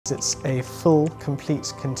It's a full,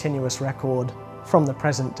 complete, continuous record from the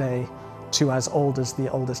present day to as old as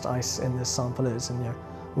the oldest ice in this sample is. And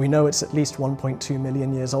we know it's at least 1.2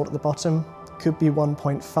 million years old at the bottom. Could be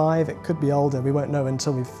 1.5, it could be older, we won't know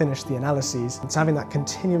until we've finished the analyses. It's having that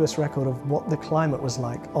continuous record of what the climate was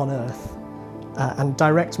like on Earth and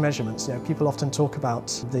direct measurements. People often talk about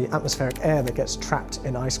the atmospheric air that gets trapped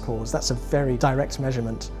in ice cores. That's a very direct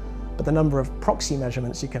measurement, but the number of proxy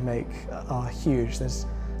measurements you can make are huge. There's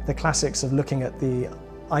the classics of looking at the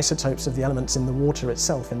isotopes of the elements in the water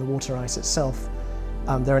itself, in the water ice itself.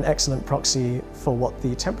 They're an excellent proxy for what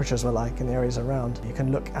the temperatures were like in the areas around. You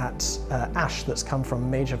can look at ash that's come from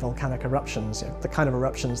major volcanic eruptions, the kind of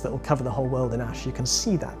eruptions that will cover the whole world in ash. You can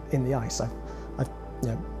see that in the ice.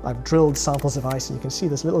 I've drilled samples of ice and you can see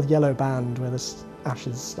this little yellow band where this ash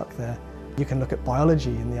is stuck there. You can look at biology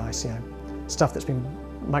in the ice, stuff that's been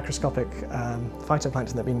microscopic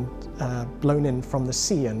phytoplankton that have been blown in from the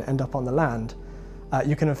sea and end up on the land.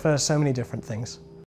 You can infer so many different things.